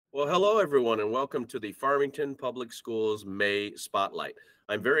Well, hello, everyone, and welcome to the Farmington Public Schools May Spotlight.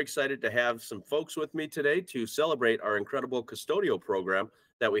 I'm very excited to have some folks with me today to celebrate our incredible custodial program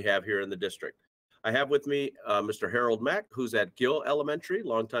that we have here in the district. I have with me Mr. Harold Mack, who's at Gill Elementary,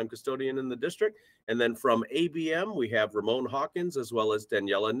 longtime custodian in the district. And then from ABM, we have Ramon Hawkins as well as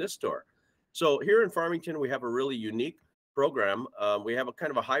Daniela Nistor. So here in Farmington, we have a really unique program. We have a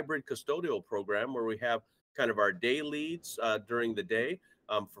kind of a hybrid custodial program where we have kind of our day leads during the day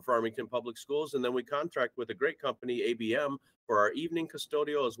for Farmington Public Schools. And then we contract with a great company, ABM, for our evening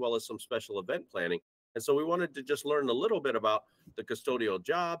custodial as well as some special event planning. And so we wanted to just learn a little bit about the custodial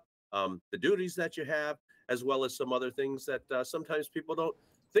job, the duties that you have, as well as some other things that sometimes people don't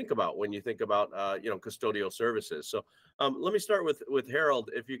think about when you think about, custodial services. So let me start with Harold.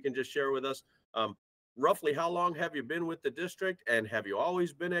 If you can just share with us, roughly how long have you been with the district, and have you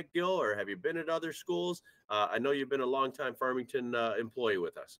always been at Gill, or have you been at other schools? I know you've been a longtime Farmington employee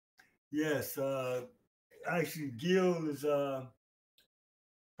with us. Yes, actually, Gill is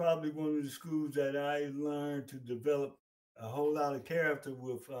probably one of the schools that I learned to develop a whole lot of character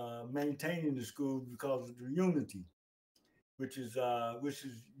with maintaining the school because of the unity, which is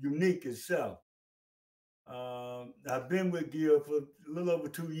unique itself. I've been with Gill for a little over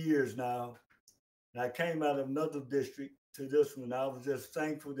 2 years now. And I came out of another district to this one. I was just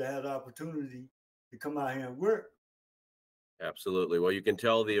thankful to have the opportunity to come out here and work. Absolutely. Well, you can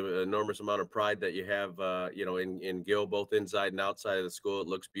tell the enormous amount of pride that you have, in Gill, both inside and outside of the school. It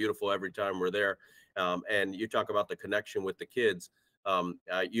looks beautiful every time we're there. And you talk about the connection with the kids.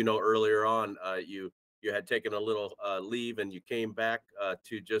 Earlier on, you had taken a little leave, and you came back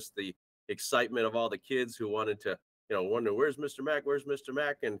to just the excitement of all the kids who wanted to, wonder where's Mr.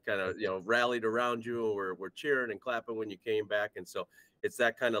 Mack, and kind of, rallied around you, and we're cheering and clapping when you came back. And so it's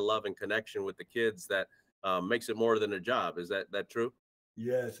that kind of love and connection with the kids that makes it more than a job. Is that true?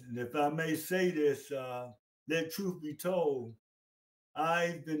 Yes. And if I may say this, let truth be told,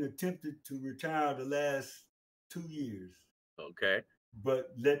 I've been attempted to retire the last 2 years. Okay.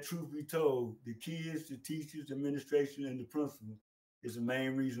 But let truth be told, the kids, the teachers, the administration, and the principal is the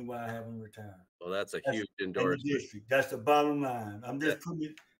main reason why I haven't retired. Well, that's huge endorsement. The district. That's the bottom line. I'm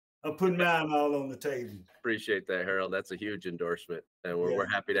putting mine all on the table. Appreciate that, Harold. That's a huge endorsement, and we're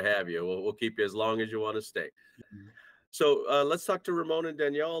happy to have you. We'll keep you as long as you want to stay. Mm-hmm. So let's talk to Ramon and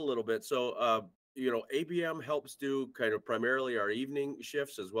Danielle a little bit. So, ABM helps do kind of primarily our evening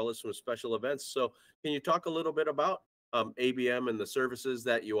shifts as well as some special events. So can you talk a little bit about ABM and the services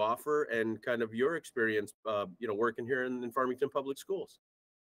that you offer, and kind of your experience, working here in Farmington Public Schools?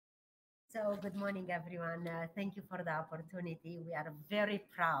 So good morning, everyone. Thank you for the opportunity. We are very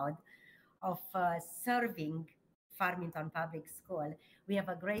proud of serving Farmington Public School. We have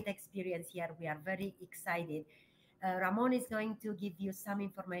a great experience here. We are very excited. Ramon is going to give you some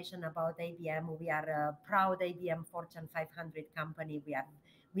information about ABM. We are a proud ABM Fortune 500 company.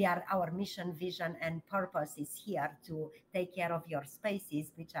 Our mission, vision, and purpose is here to take care of your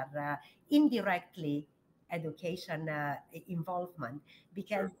spaces, which are indirectly education involvement.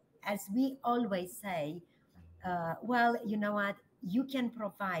 Because as we always say, you know what? You can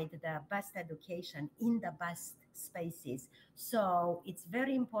provide the best education in the best spaces. So it's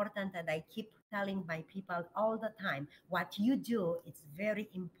very important, and I keep telling my people all the time, what you do, it's very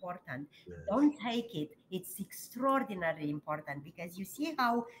important. Yes. Don't take it. It's extraordinarily important, because you see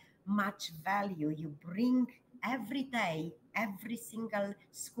how much value you bring every day, every single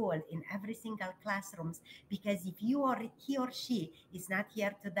school, in every single classrooms. Because if he or she is not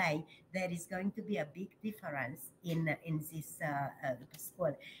here today, there is going to be a big difference in this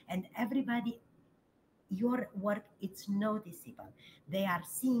school. And everybody, your work, it's noticeable. They are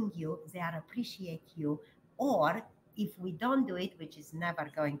seeing you, they are appreciate you. Or if we don't do it, which is never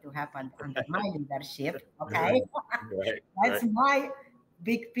going to happen under my leadership, okay? That's my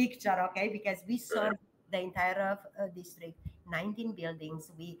big picture, okay? Because we serve the entire district, 19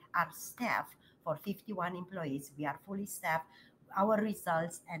 buildings. We are staffed for 51 employees. We are fully staffed. Our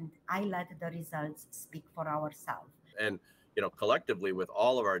results, and I let the results speak for ourselves. And collectively, with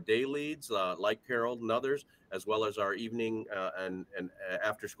all of our day leads, like Harold and others, as well as our evening and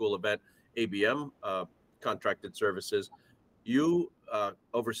after school event, ABM contracted services, you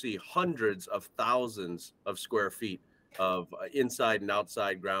oversee hundreds of thousands of square feet of inside and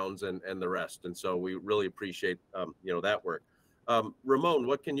outside grounds and the rest. And so we really appreciate, that work. Ramon,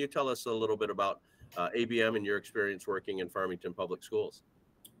 what can you tell us a little bit about ABM and your experience working in Farmington Public Schools?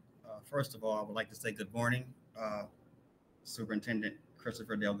 First of all, I would like to say good morning, Superintendent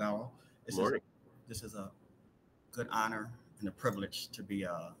Christopher Delgado. This is a good honor and a privilege to be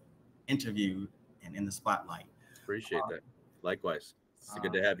interviewed and in the spotlight. Appreciate that. Likewise. It's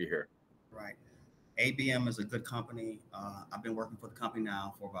good to have you here. Right. ABM is a good company. I've been working for the company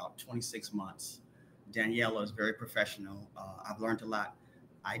now for about 26 months. Daniela is very professional. I've learned a lot.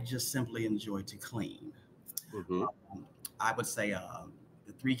 I just simply enjoy to clean. Mm-hmm. I would say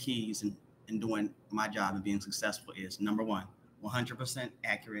the three keys in doing my job and being successful is number one, 100%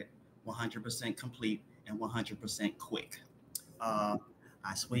 accurate, 100% complete, and 100% quick.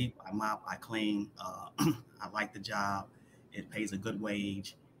 I sweep, I mop, I clean. I like the job. It pays a good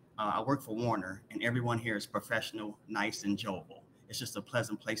wage. I work for Warner, and everyone here is professional, nice, and jovial. It's just a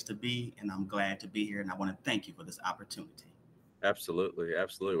pleasant place to be, and I'm glad to be here, and I want to thank you for this opportunity. Absolutely.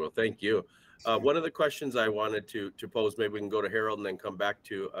 Absolutely. Well, thank you. One of the questions I wanted to pose, maybe we can go to Harold and then come back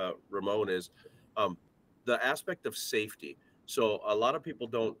to Ramon, is the aspect of safety. So a lot of people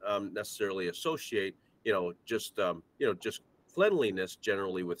don't necessarily associate, just cleanliness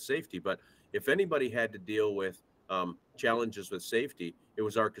generally with safety. But if anybody had to deal with challenges with safety, it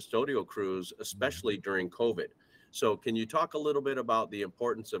was our custodial crews, especially during COVID. So can you talk a little bit about the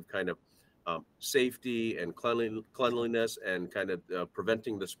importance of kind of safety and cleanliness and kind of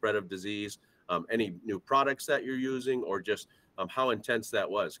preventing the spread of disease, any new products that you're using, or just how intense that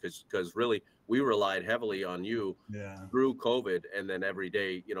was? Because really we relied heavily on you through COVID and then every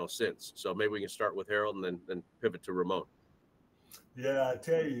day, since. So maybe we can start with Harold and then pivot to Ramon. Yeah, I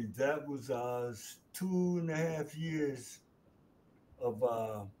tell you, that was 2.5 years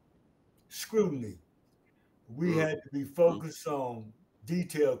of scrutiny. We had to be focused on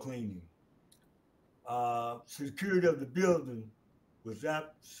detail cleaning. Security of the building was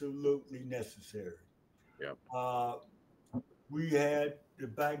absolutely necessary. Yeah. We had the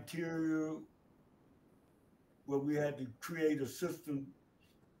bacteria where we had to create a system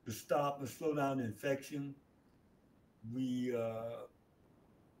to stop and slow down infection. We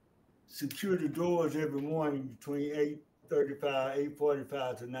secure the doors every morning between 8:35,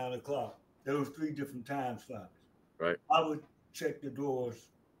 8:45 to 9 o'clock. There was 3 different time slots. Right. I would check the doors,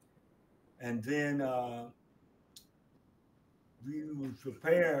 and then we would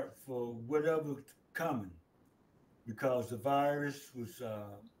prepare for whatever coming, because the virus was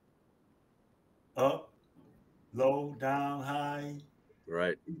up, low, down, high.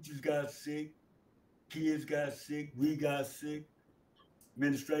 Right. Teachers got sick, kids got sick, we got sick,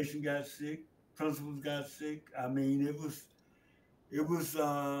 administration got sick, principals got sick. I mean, it was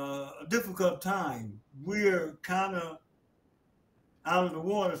a difficult time. We're kind of out of the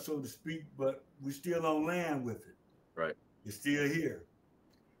water, so to speak, but we're still on land with it. Right. It's still here.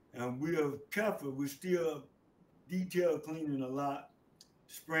 And we are careful. We're still detail cleaning a lot,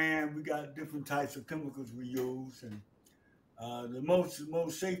 spraying. We got different types of chemicals we use. And the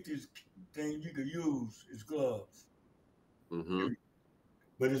most safest thing you could use is gloves. Mm-hmm.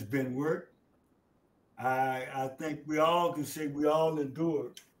 But it's been work. I think we all can say we all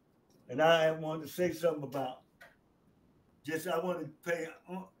endured. And I want to say something about I want to pay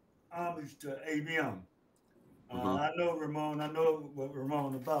homage to ABM. I know Ramon, I know what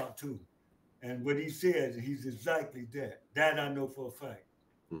Ramon about too. And what he says, he's exactly that. That I know for a fact.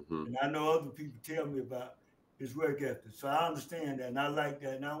 Mm-hmm. And I know other people tell me about his work ethic. So I understand that, and I like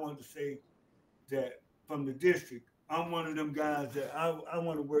that. And I want to say that from the district, I'm one of them guys that I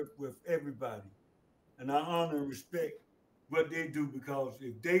want to work with everybody. And I honor and respect what they do, because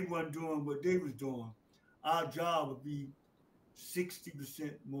if they weren't doing what they was doing, our job would be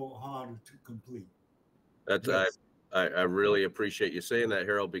 60% more harder to complete. I really appreciate you saying that,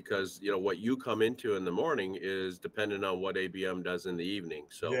 Harold, because what you come into in the morning is dependent on what ABM does in the evening.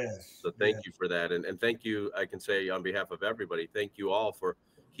 So thank you for that, and thank you. I can say on behalf of everybody, thank you all for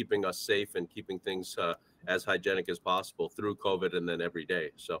keeping us safe and keeping things as hygienic as possible through COVID and then every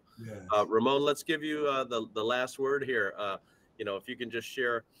day. So, Ramon, let's give you the last word here. If you can just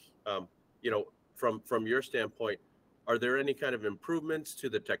share, from your standpoint, are there any kind of improvements to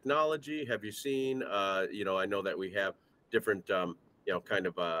the technology? Have you seen, I know that we have different, kind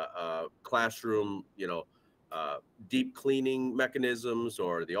of classroom, deep cleaning mechanisms,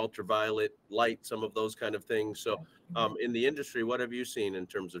 or the ultraviolet light, some of those kind of things. So in the industry, what have you seen in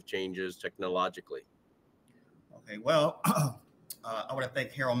terms of changes technologically? Okay, well, I want to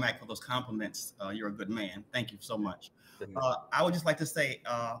thank Harold Mack for those compliments. You're a good man. Thank you so much. I would just like to say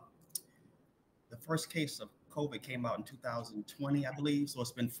the first case of COVID came out in 2020, I believe. So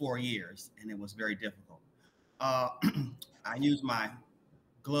it's been 4 years, and it was very difficult. I use my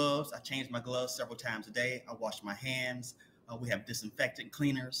gloves. I change my gloves several times a day. I wash my hands. We have disinfectant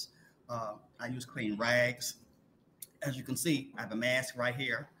cleaners. I use clean rags. As you can see, I have a mask right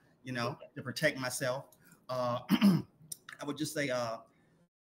here, to protect myself. I would just say,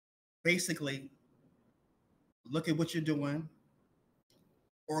 basically, look at what you're doing.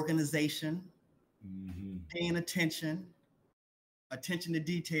 organization, paying attention to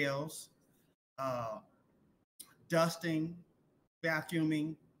details, dusting,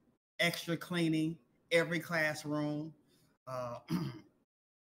 vacuuming, extra cleaning every classroom,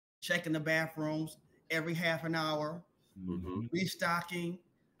 checking the bathrooms every half an hour, restocking,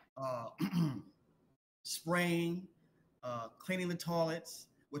 spraying, cleaning the toilets,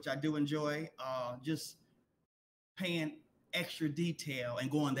 which I do enjoy, just paying extra detail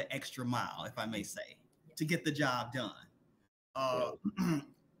and going the extra mile, if I may say, to get the job done.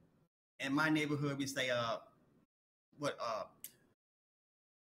 In my neighborhood, we say,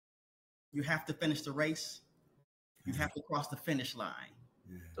 you have to finish the race. You have to cross the finish line.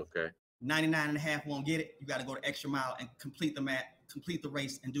 Okay. 99 and a half won't get it. You got to go the extra mile and complete the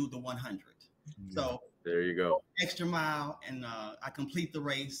race and do the 100. So there you go. Extra mile, and I complete the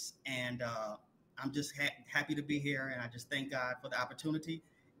race, and I'm just happy to be here, and I just thank God for the opportunity,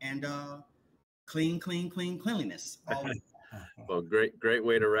 and cleanliness. Well, great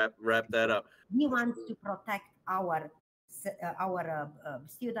way to wrap that up. We want to protect our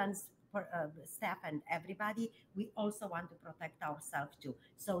students, staff, and everybody. We also want to protect ourselves too.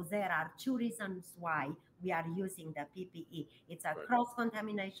 So there are two reasons why we are using the PPE. It's a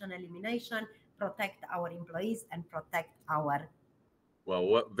cross-contamination elimination, protect our employees, and protect our...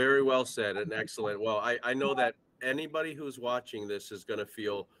 Well, very well said and excellent. Well, I know that anybody who's watching this is going to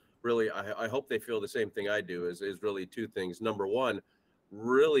feel really, I hope they feel the same thing I do, is really two things. Number one,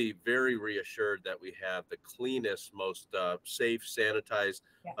 really very reassured that we have the cleanest, most safe, sanitized,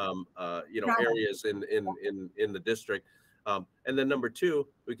 areas in the district. And then number two,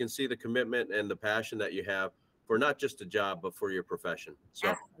 we can see the commitment and the passion that you have for not just a job, but for your profession.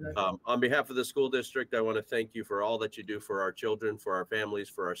 So on behalf of the school district, I want to thank you for all that you do for our children, for our families,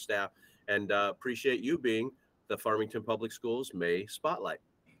 for our staff, and appreciate you being the Farmington Public Schools May Spotlight.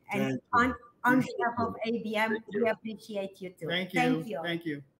 And on behalf of ABM, we appreciate you too. Thank you. Thank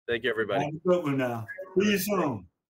you. Thank you, everybody. Have a good one now. See you soon.